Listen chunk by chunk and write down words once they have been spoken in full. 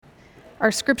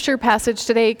Our scripture passage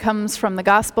today comes from the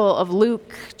Gospel of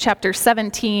Luke, chapter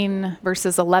 17,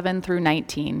 verses 11 through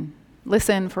 19.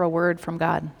 Listen for a word from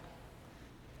God.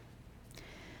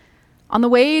 On the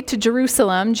way to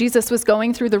Jerusalem, Jesus was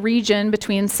going through the region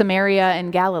between Samaria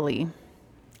and Galilee.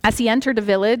 As he entered a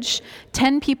village,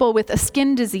 10 people with a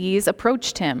skin disease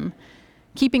approached him.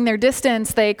 Keeping their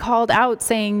distance, they called out,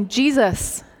 saying,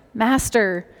 "Jesus,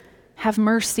 Master, have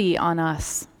mercy on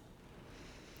us."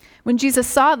 When Jesus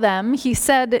saw them, he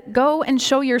said, "Go and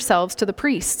show yourselves to the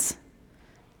priests."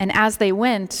 And as they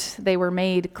went, they were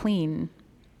made clean.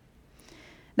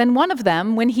 Then one of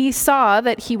them, when he saw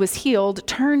that he was healed,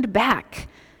 turned back,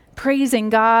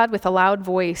 praising God with a loud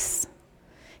voice.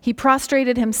 He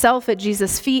prostrated himself at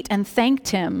Jesus' feet and thanked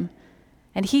him,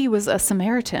 and he was a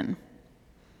Samaritan.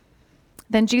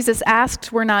 Then Jesus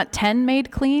asked, "Were not 10 made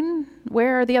clean?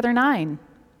 Where are the other 9?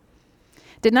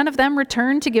 Did none of them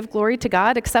return to give glory to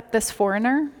God except this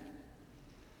foreigner?"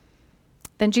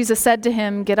 Then Jesus said to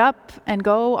him, "Get up and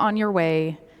go on your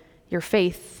way. Your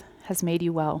faith has made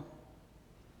you well."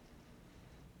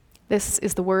 This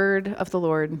is the word of the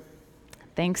Lord.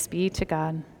 Thanks be to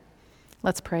God.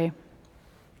 Let's pray.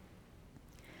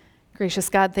 Gracious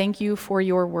God, thank you for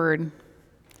your word.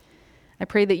 I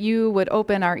pray that you would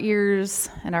open our ears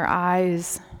and our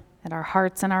eyes and our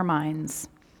hearts and our minds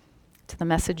to the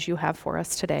message you have for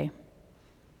us today.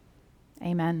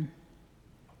 Amen.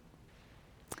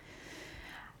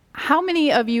 How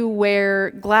many of you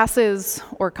wear glasses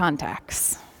or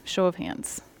contacts? Show of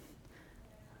hands.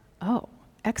 Oh,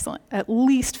 excellent. At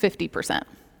least 50%.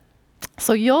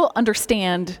 So you'll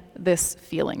understand this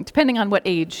feeling, depending on what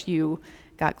age you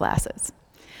got glasses.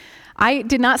 I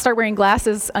did not start wearing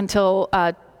glasses until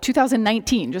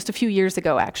 2019, just a few years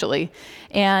ago, actually.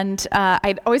 And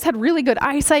I'd always had really good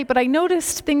eyesight, but I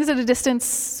noticed things at a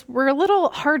distance were a little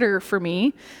harder for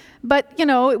me. But,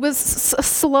 it was a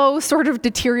slow sort of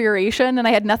deterioration, and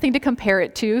I had nothing to compare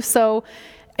it to, so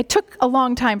it took a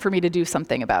long time for me to do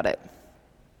something about it.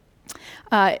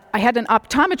 I had an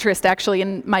optometrist, actually,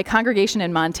 in my congregation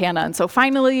in Montana, and so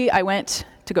finally I went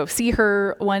to go see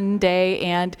her one day,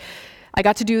 and I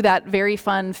got to do that very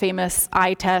fun, famous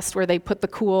eye test where they put the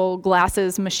cool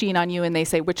glasses machine on you and they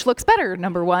say, which looks better,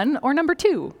 number 1 or number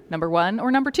 2? Number 1 or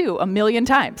number 2? A million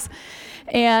times.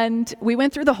 And we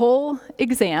went through the whole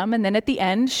exam, and then at the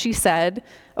end she said,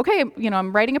 okay,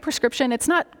 I'm writing a prescription. It's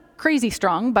not crazy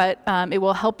strong, but it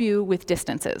will help you with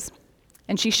distances.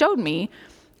 And she showed me,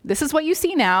 this is what you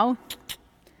see now.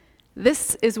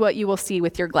 This is what you will see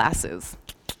with your glasses.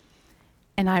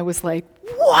 And I was like,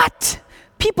 what?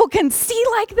 People can see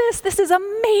like this? This is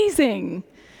amazing.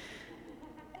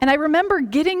 And I remember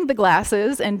getting the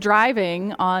glasses and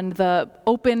driving on the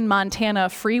open Montana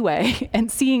freeway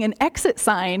and seeing an exit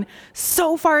sign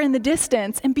so far in the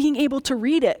distance and being able to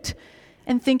read it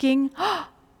and thinking,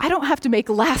 I don't have to make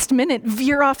last-minute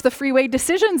veer off the freeway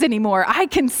decisions anymore. I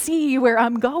can see where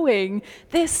I'm going.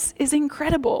 This is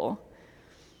incredible.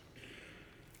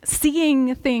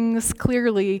 Seeing things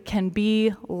clearly can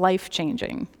be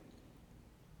life-changing.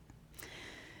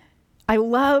 I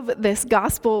love this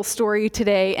gospel story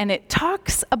today, and it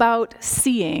talks about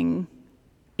seeing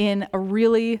in a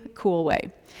really cool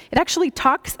way. It actually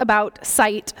talks about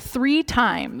sight 3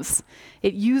 times.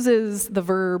 It uses the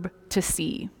verb to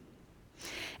see.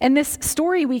 In this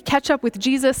story, we catch up with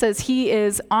Jesus as he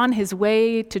is on his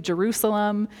way to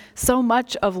Jerusalem. So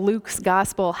much of Luke's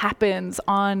gospel happens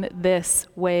on this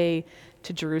way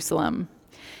to Jerusalem.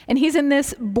 And he's in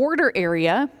this border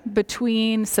area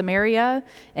between Samaria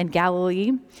and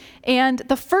Galilee. And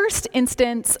the first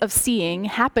instance of seeing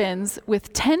happens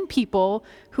with 10 people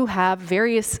who have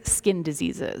various skin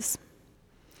diseases.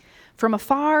 From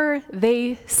afar,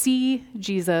 they see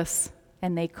Jesus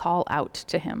and they call out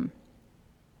to him.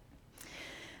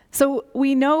 So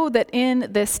we know that in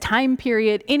this time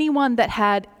period, anyone that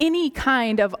had any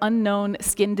kind of unknown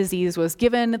skin disease was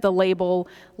given the label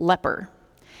leper.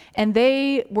 And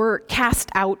they were cast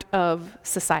out of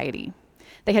society.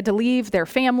 They had to leave their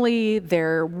family,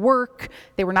 their work.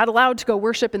 They were not allowed to go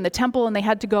worship in the temple, and they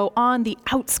had to go on the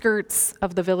outskirts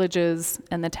of the villages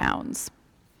and the towns.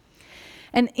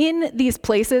 And in these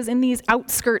places, in these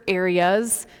outskirt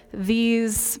areas,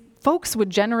 these folks would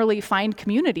generally find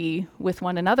community with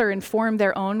one another and form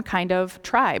their own kind of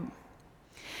tribe.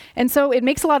 And so it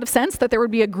makes a lot of sense that there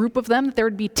would be a group of them, that there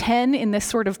would be 10 in this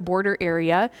sort of border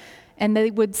area, and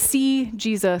they would see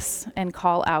Jesus and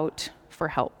call out for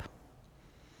help.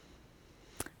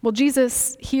 Well,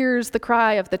 Jesus hears the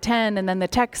cry of the 10, and then the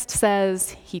text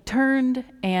says he turned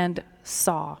and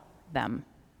saw them.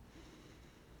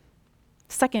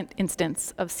 Second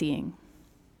instance of seeing.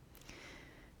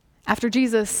 After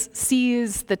Jesus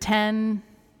sees the 10,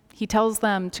 he tells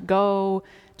them to go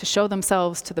to show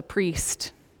themselves to the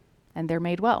priest, and they're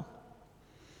made well.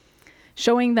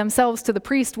 Showing themselves to the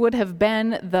priest would have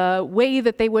been the way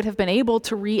that they would have been able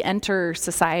to re-enter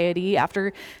society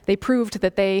after they proved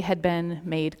that they had been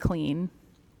made clean.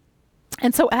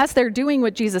 And so as they're doing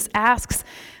what Jesus asks,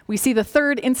 we see the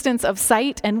third instance of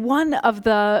sight, and one of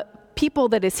the people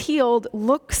that is healed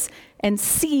looks and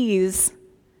sees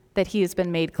that he has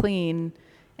been made clean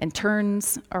and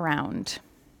turns around.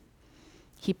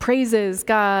 He praises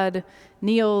God,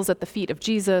 kneels at the feet of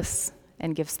Jesus,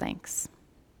 and gives thanks.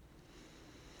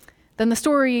 Then the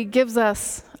story gives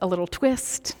us a little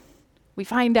twist. We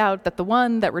find out that the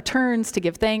one that returns to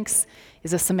give thanks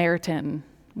is a Samaritan,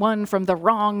 one from the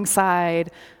wrong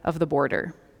side of the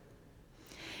border.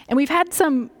 And we've had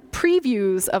some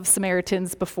previews of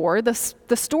Samaritans before, the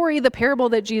story, the parable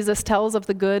that Jesus tells of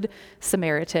the Good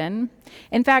Samaritan.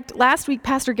 In fact, last week,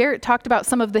 Pastor Garrett talked about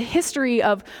some of the history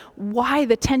of why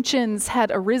the tensions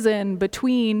had arisen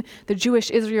between the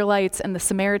Jewish Israelites and the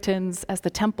Samaritans as the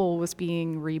temple was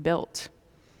being rebuilt.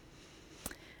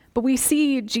 But we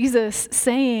see Jesus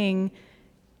saying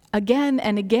again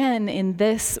and again in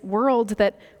this world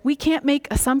that we can't make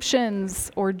assumptions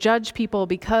or judge people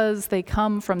because they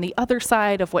come from the other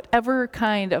side of whatever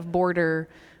kind of border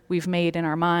we've made in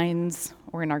our minds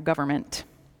or in our government.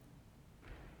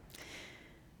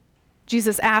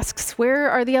 Jesus asks, "Where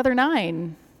are the other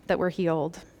 9 that were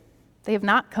healed? They have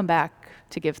not come back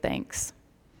to give thanks."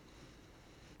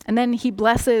 And then he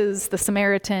blesses the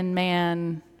Samaritan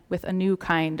man with a new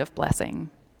kind of blessing.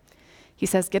 He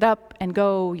says, "Get up and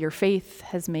go, your faith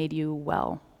has made you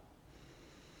well."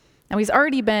 Now, he's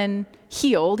already been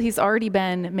healed, he's already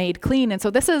been made clean, and so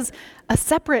this is a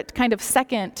separate kind of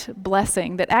second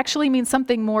blessing that actually means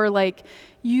something more like,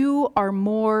 you are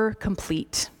more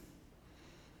complete.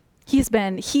 He's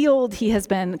been healed, he has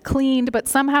been cleaned, but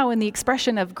somehow in the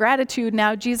expression of gratitude,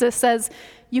 now Jesus says,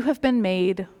 you have been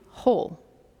made whole.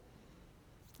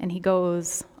 And he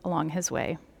goes along his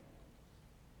way.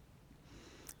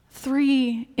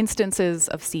 3 instances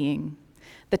of seeing.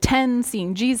 The 10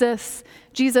 seeing Jesus,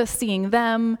 Jesus seeing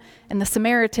them, and the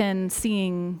Samaritan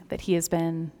seeing that he has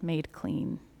been made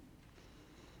clean.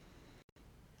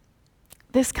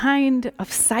 This kind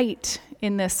of sight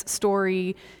in this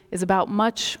story is about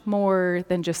much more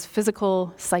than just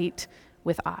physical sight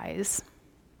with eyes.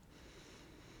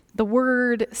 The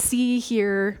word see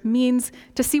here means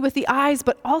to see with the eyes,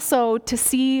 but also to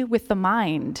see with the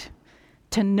mind,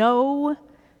 to know,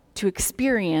 to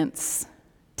experience,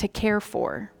 to care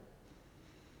for.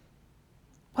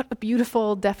 What a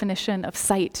beautiful definition of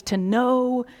sight, to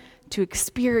know, to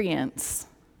experience,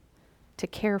 to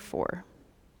care for.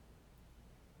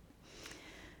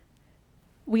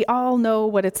 We all know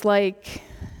what it's like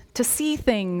to see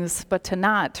things, but to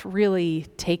not really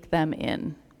take them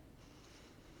in.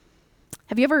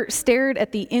 Have you ever stared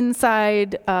at the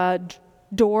inside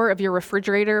door of your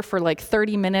refrigerator for like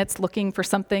 30 minutes looking for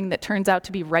something that turns out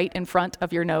to be right in front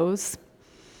of your nose?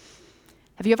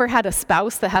 Have you ever had a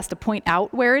spouse that has to point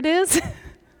out where it is?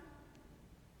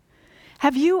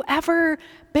 Have you ever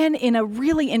been in a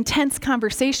really intense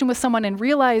conversation with someone and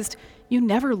realized you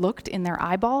never looked in their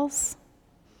eyeballs?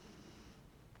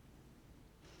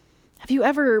 Have you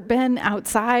ever been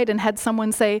outside and had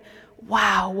someone say,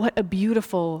 "Wow, what a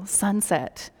beautiful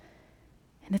sunset"?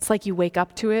 And it's like you wake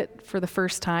up to it for the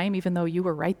first time, even though you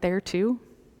were right there too.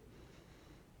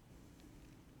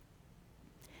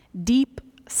 Deep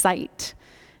sight,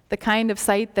 the kind of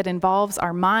sight that involves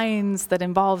our minds, that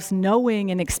involves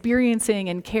knowing and experiencing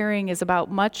and caring, is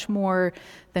about much more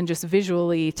than just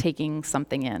visually taking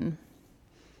something in.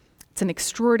 It's an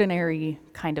extraordinary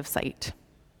kind of sight.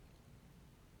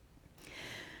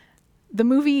 The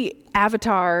movie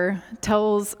Avatar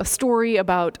tells a story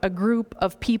about a group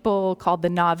of people called the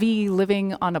Na'vi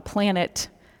living on a planet,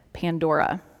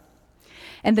 Pandora.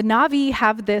 And the Na'vi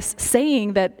have this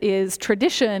saying that is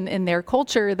tradition in their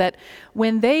culture, that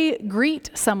when they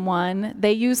greet someone,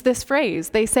 they use this phrase.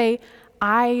 They say,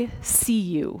 "I see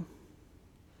you."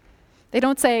 They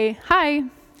don't say, "Hi,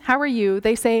 how are you?"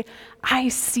 They say, "I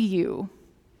see you."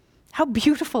 How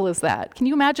beautiful is that? Can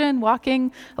you imagine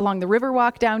walking along the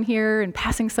Riverwalk down here and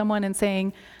passing someone and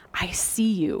saying, "I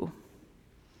see you"?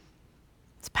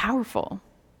 It's powerful.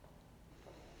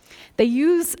 They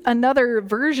use another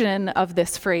version of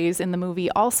this phrase in the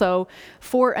movie also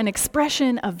for an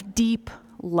expression of deep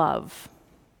love.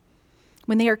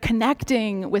 When they are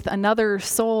connecting with another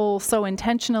soul so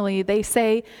intentionally, they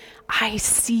say, "I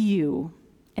see you."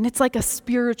 And it's like a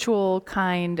spiritual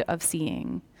kind of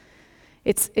seeing.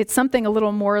 It's something a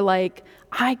little more like,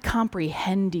 I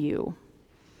comprehend you,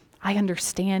 I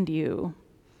understand you,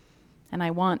 and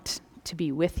I want to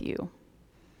be with you.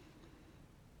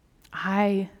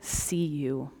 I see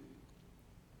you.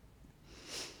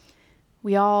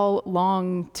 We all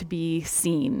long to be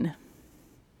seen,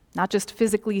 not just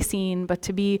physically seen, but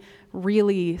to be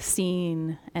really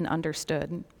seen and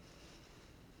understood.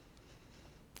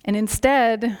 And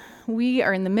instead, we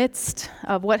are in the midst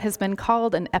of what has been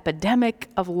called an epidemic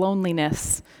of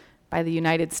loneliness by the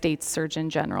United States Surgeon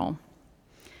General.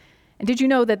 And did you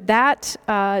know that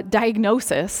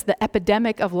diagnosis, the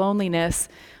epidemic of loneliness,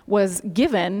 was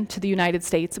given to the United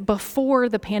States before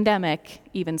the pandemic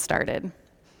even started?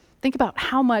 Think about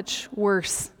how much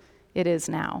worse it is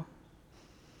now.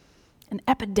 An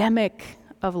epidemic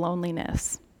of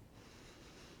loneliness.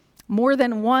 More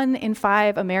than 1 in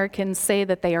 5 Americans say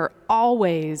that they are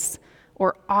always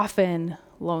or often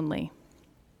lonely.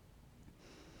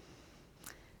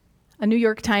 A New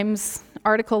York Times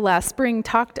article last spring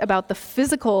talked about the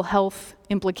physical health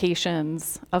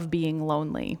implications of being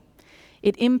lonely.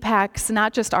 It impacts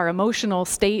not just our emotional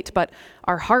state, but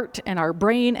our heart and our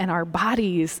brain and our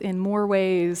bodies in more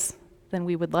ways than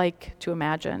we would like to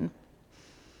imagine.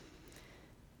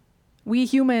 We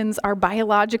humans are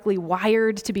biologically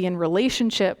wired to be in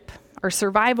relationship. Our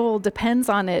survival depends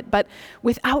on it, but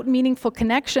without meaningful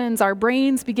connections, our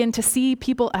brains begin to see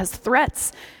people as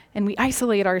threats, and we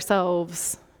isolate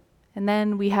ourselves, and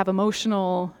then we have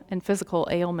emotional and physical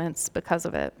ailments because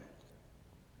of it.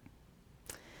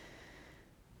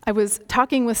 I was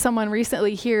talking with someone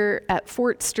recently here at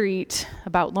Fort Street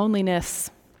about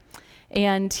loneliness,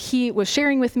 and he was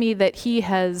sharing with me that he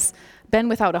has been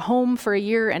without a home for 1.5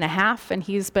 years, and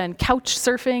he's been couch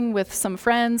surfing with some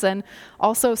friends and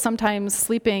also sometimes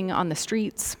sleeping on the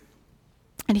streets.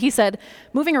 And he said,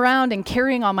 moving around and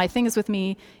carrying all my things with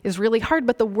me is really hard,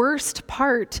 but the worst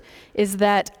part is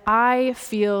that I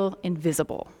feel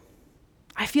invisible.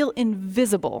 I feel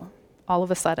invisible all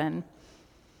of a sudden.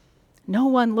 No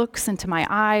one looks into my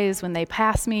eyes when they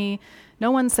pass me.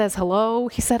 No one says hello.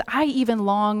 He said, I even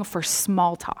long for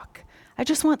small talk. I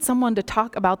just want someone to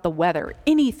talk about the weather,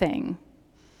 anything.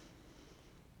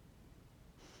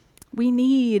 We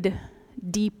need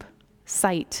deep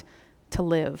sight to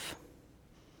live.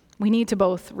 We need to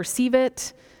both receive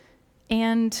it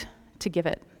and to give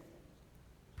it.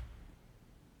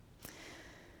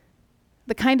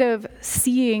 The kind of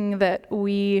seeing that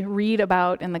we read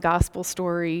about in the gospel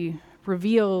story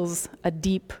reveals a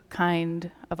deep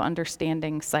kind of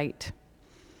understanding sight.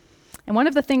 And one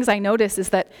of the things I notice is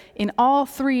that in all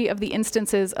 3 of the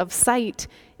instances of sight,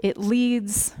 it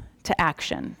leads to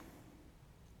action.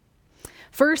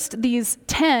 First, these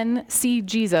 10 see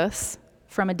Jesus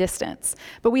from a distance,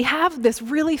 but we have this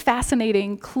really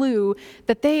fascinating clue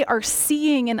that they are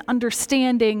seeing and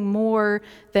understanding more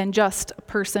than just a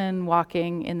person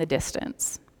walking in the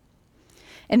distance.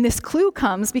 And this clue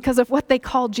comes because of what they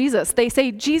call Jesus. They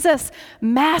say, Jesus,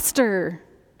 Master,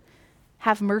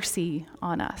 have mercy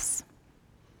on us.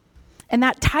 And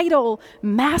that title,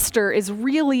 Master, is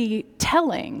really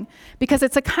telling because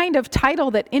it's a kind of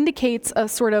title that indicates a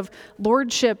sort of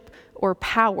lordship or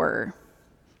power.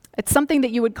 It's something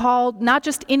that you would call not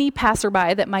just any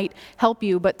passerby that might help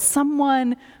you, but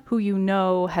someone who you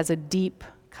know has a deep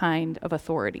kind of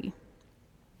authority.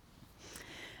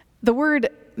 The word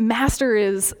master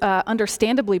is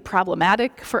understandably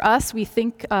problematic for us. We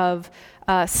think of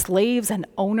slaves and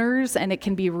owners, and it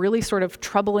can be really sort of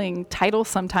troubling title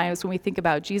sometimes when we think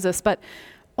about Jesus. But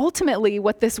ultimately,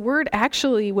 what this word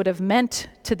actually would have meant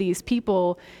to these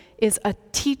people is a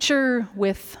teacher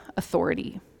with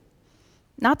authority.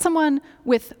 Not someone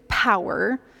with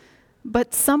power,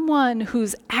 but someone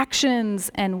whose actions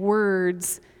and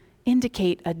words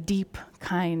indicate a deep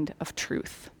kind of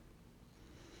truth.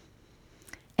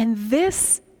 And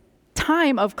this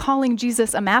time of calling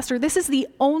Jesus a master, this is the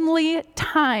only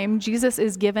time Jesus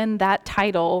is given that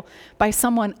title by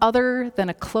someone other than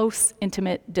a close,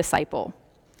 intimate disciple.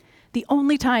 The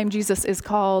only time Jesus is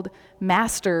called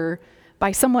master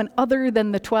by someone other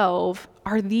than the 12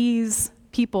 are these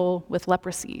people with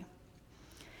leprosy.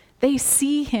 They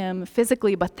see him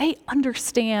physically, but they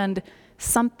understand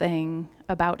something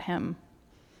about him.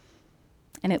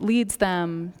 And it leads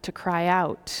them to cry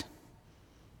out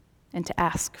and to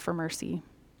ask for mercy.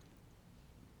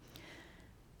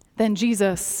 Then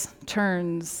Jesus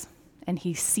turns and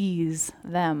he sees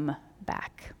them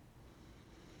back.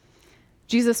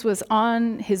 Jesus was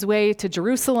on his way to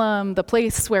Jerusalem, the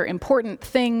place where important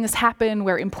things happen,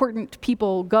 where important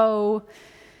people go.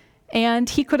 And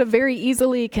he could have very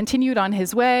easily continued on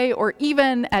his way, or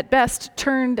even at best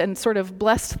turned and sort of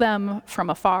blessed them from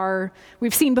afar.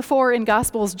 We've seen before in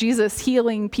Gospels Jesus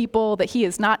healing people that he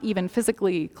is not even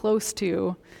physically close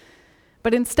to.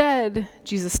 But instead,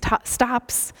 Jesus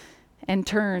stops and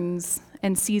turns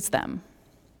and sees them.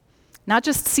 Not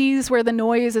just sees where the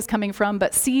noise is coming from,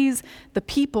 but sees the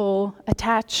people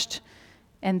attached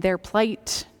and their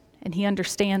plight, and he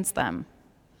understands them.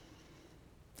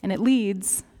 And it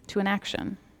leads to an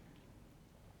action.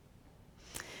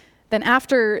 Then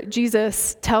after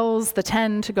Jesus tells the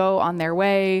 10 to go on their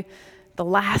way, the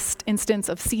last instance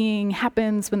of seeing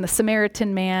happens when the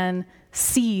Samaritan man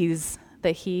sees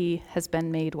that he has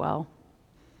been made well.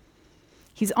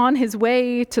 He's on his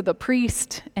way to the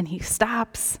priest, and he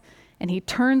stops, and he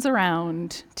turns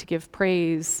around to give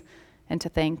praise and to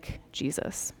thank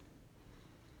Jesus.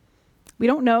 We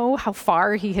don't know how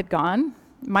far he had gone.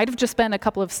 It might have just been a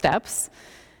couple of steps.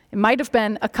 It might have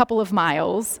been a couple of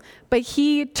miles, but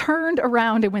he turned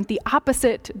around and went the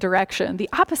opposite direction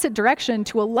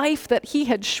to a life that he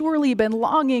had surely been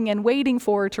longing and waiting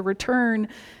for to return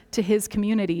to his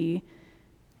community.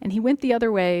 And he went the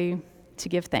other way to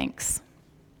give thanks.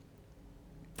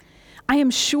 I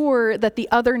am sure that the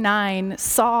other 9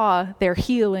 saw their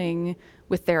healing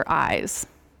with their eyes.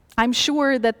 I'm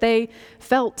sure that they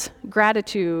felt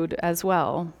gratitude as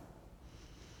well.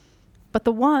 But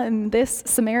this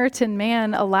Samaritan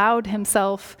man allowed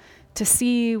himself to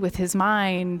see with his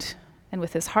mind and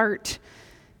with his heart,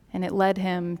 and it led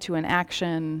him to an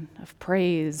action of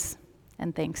praise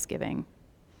and thanksgiving.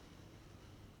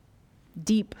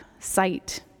 Deep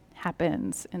sight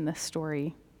happens in this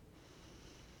story.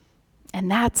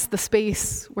 And that's the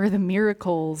space where the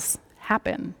miracles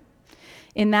happen.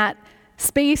 In that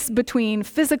space between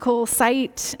physical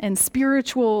sight and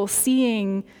spiritual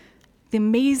seeing, the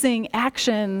amazing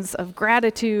actions of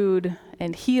gratitude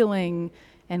and healing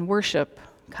and worship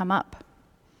come up.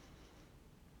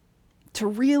 To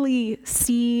really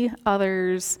see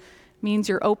others means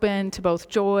you're open to both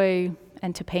joy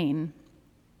and to pain.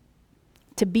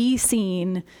 To be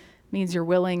seen means you're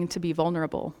willing to be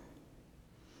vulnerable.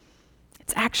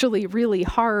 It's actually really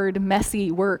hard,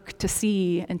 messy work to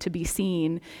see and to be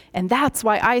seen, and that's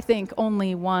why I think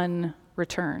only one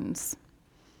returns.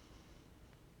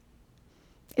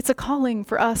 It's a calling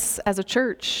for us as a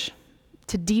church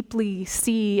to deeply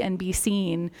see and be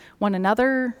seen, one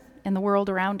another and the world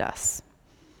around us.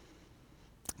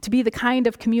 To be the kind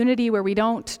of community where we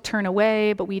don't turn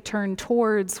away, but we turn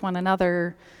towards one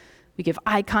another. We give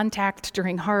eye contact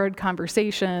during hard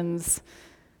conversations.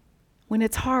 When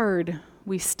it's hard,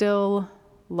 we still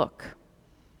look.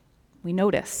 We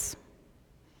notice.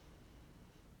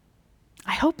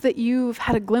 I hope that you've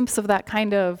had a glimpse of that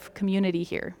kind of community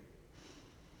here.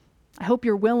 I hope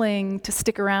you're willing to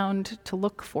stick around to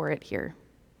look for it here.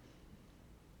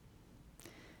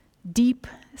 Deep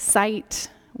sight,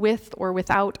 with or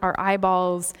without our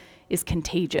eyeballs, is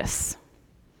contagious.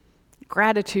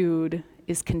 Gratitude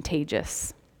is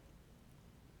contagious.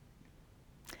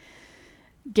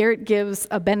 Garrett gives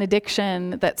a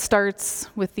benediction that starts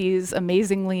with these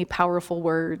amazingly powerful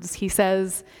words. He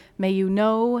says, "May you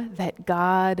know that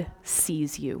God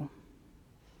sees you."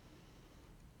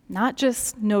 Not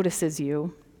just notices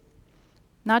you,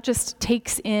 not just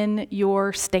takes in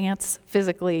your stance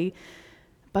physically,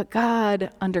 but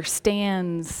God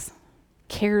understands,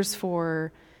 cares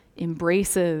for,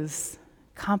 embraces,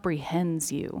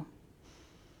 comprehends you.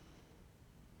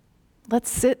 Let's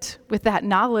sit with that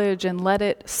knowledge and let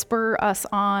it spur us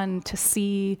on to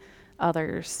see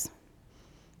others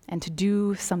and to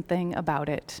do something about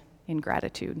it in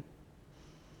gratitude.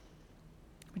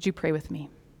 Would you pray with me?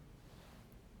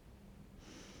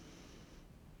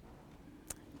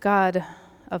 God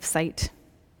of sight,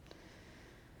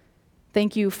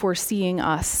 thank you for seeing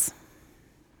us.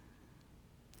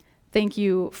 Thank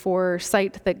you for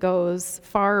sight that goes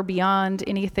far beyond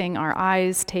anything our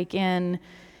eyes take in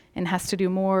and has to do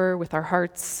more with our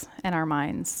hearts and our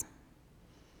minds.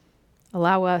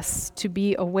 Allow us to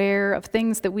be aware of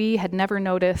things that we had never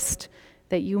noticed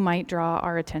that you might draw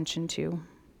our attention to.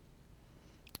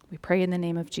 We pray in the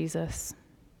name of Jesus.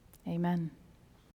 Amen.